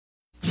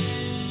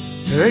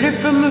Heard it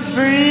from a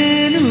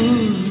friend who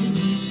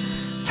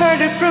heard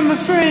it from a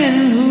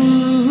friend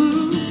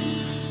who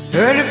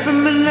heard it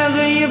from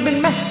another. You've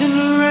been messing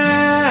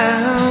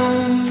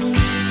around.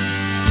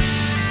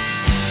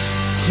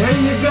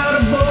 Saying you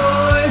got a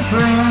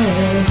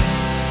boyfriend,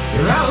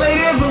 you're out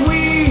late every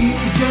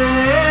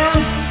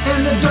weekend,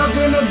 and they're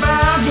talking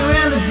about you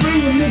and it's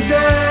bringing me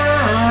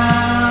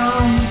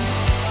down.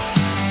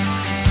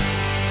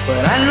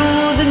 But I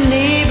know the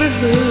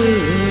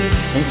neighborhood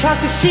and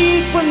talk is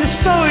cheap when the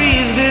story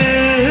is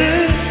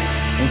good,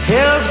 and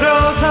tales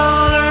grow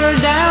taller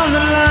down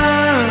the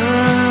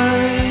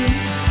line.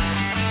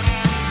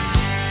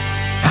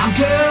 I'm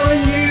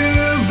telling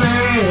you,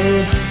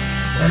 babe,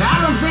 that I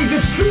don't think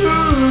it's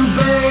true,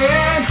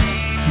 babe.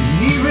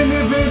 And even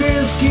if it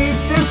is, keep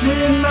this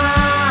in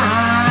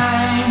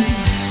mind.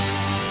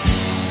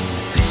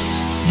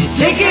 You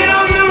take it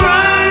on the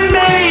run,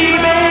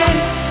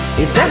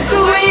 baby, if that's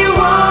the way you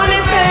want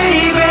it,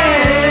 baby.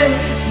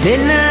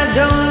 Then I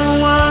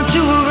don't want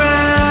you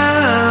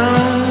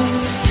around.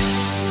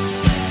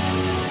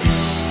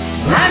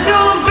 I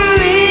don't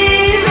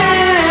believe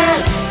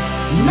it,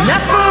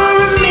 not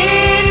for a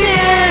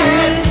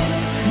minute.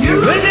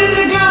 You're under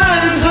the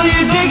gun, so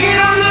you take it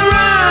on the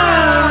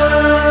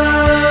run.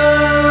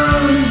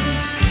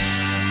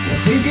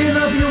 You're thinking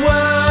of your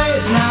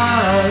white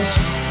lies,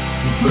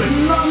 you're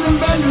putting on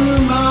them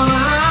bedroom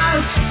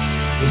eyes.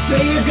 You say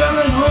you're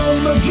coming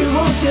home, but you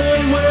won't say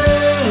when.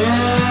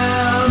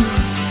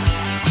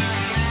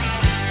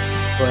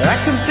 But I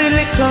can feel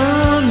it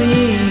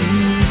coming.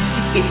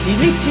 If you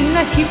reaching,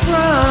 I keep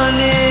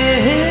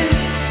running,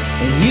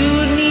 and you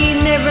need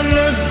never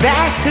look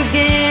back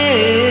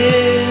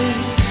again.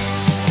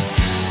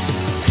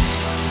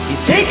 You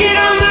take it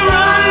on the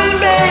run,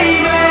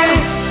 baby,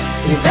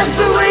 if that's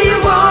the way you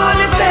want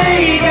it,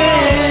 baby.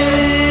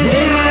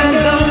 Then I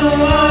don't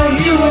want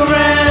you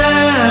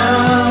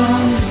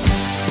around.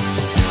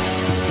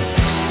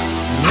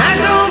 I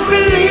don't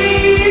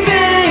believe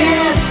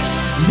it,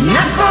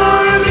 not for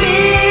a minute.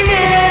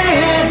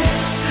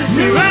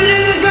 You're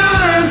under the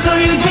gun, so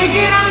you take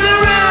it on the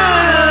run.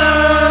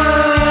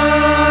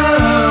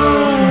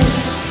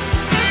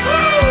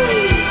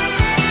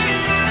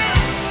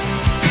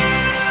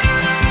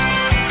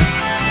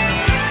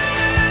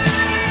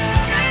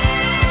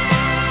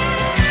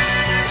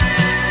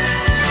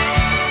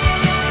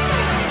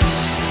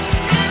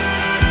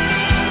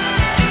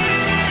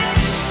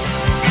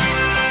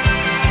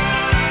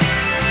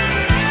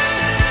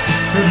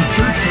 There's a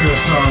truth to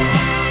this song.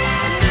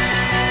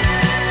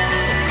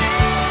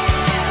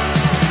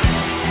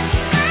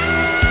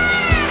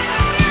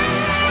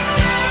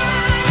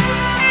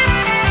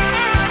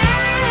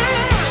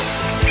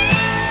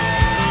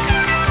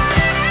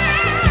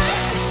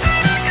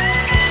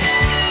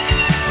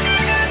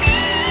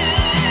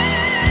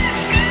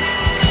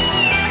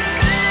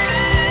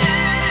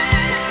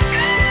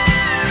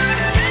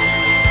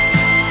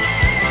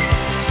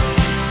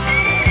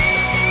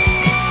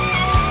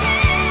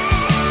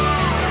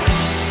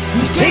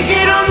 Take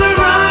it on the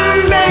run,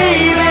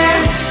 baby,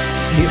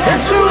 if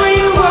that's the way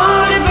you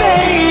want it,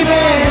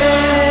 baby.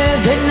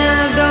 Then I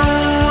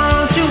don't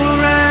want you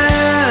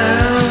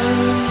around.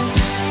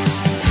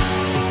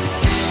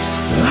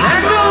 I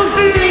don't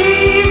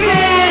believe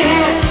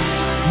it,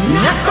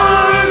 not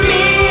for a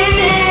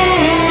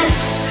minute.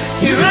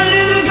 You're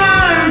under the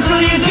gun, so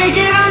you take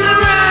it on the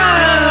run.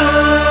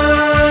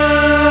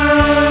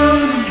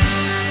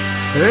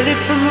 Heard it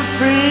from a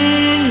friend.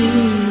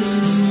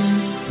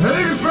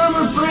 Heard it from a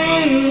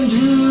friend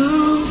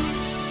who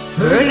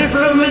Heard it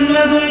from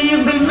another,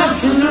 you've been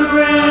messing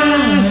around.